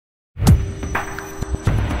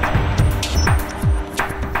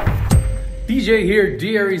DJ here,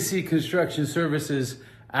 DREC Construction Services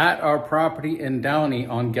at our property in Downey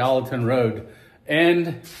on Gallatin Road.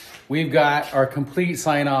 And we've got our complete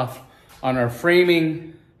sign off on our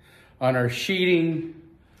framing, on our sheeting,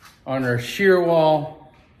 on our shear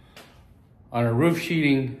wall, on our roof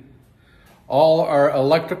sheeting, all our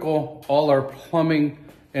electrical, all our plumbing,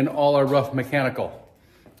 and all our rough mechanical.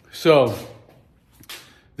 So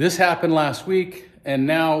this happened last week, and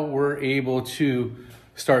now we're able to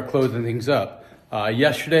start closing things up.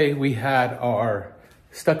 Yesterday we had our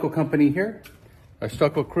stucco company here, our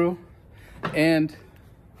stucco crew, and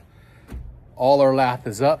all our lath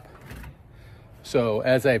is up. So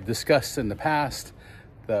as I've discussed in the past,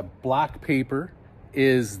 the black paper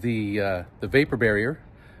is the vapor barrier,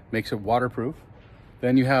 makes it waterproof.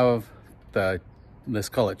 Then you have let's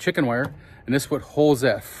call it chicken wire, and this is what holds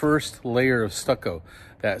that first layer of stucco,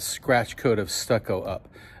 that scratch coat of stucco up.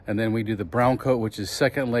 And then we do the brown coat, which is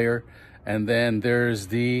second layer. And then there's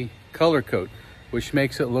the color coat, which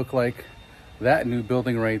makes it look like that new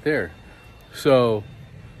building right there. So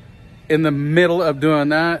in the middle of doing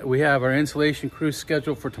that, we have our insulation crew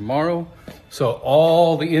scheduled for tomorrow. So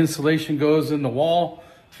all the insulation goes in the wall,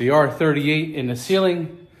 the R38 in the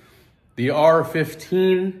ceiling, the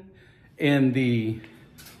R15 in the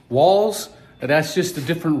walls. And that's just the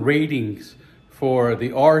different ratings for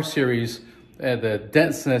the R series, the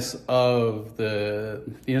denseness of the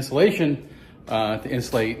insulation to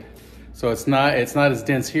insulate. So it's not as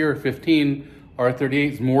dense here. 15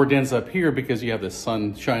 R38 is more dense up here because you have the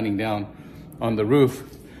sun shining down on the roof,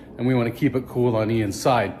 and we want to keep it cool on the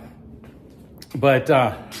inside. But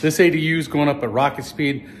this ADU is going up at rocket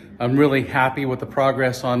speed. I'm really happy with the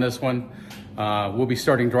progress on this one. We'll be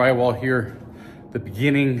starting drywall here the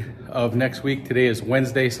beginning of next week. Today is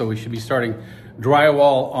Wednesday, so we should be starting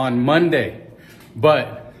drywall on Monday.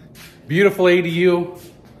 But beautiful ADU,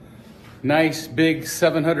 nice big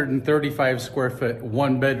 735 square foot,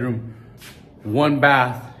 1 bedroom, 1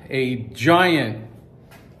 bath, a giant,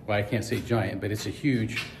 well, I can't say giant, but it's a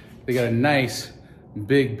huge, they got a nice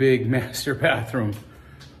big master bathroom,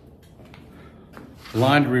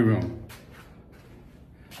 laundry room,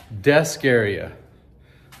 desk area,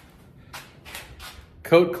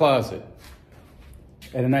 coat closet,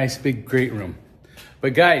 and a nice big great room.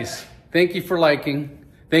 But guys, thank you for liking.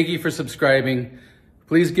 Thank you for subscribing.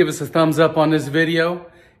 Please give us a thumbs up on this video.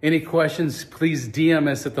 Any questions, please DM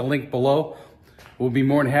us at the link below. We'll be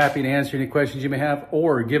more than happy to answer any questions you may have,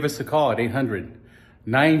 or give us a call at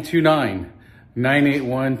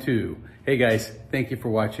 800-929-9812. Hey guys, thank you for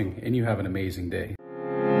watching, and you have an amazing day.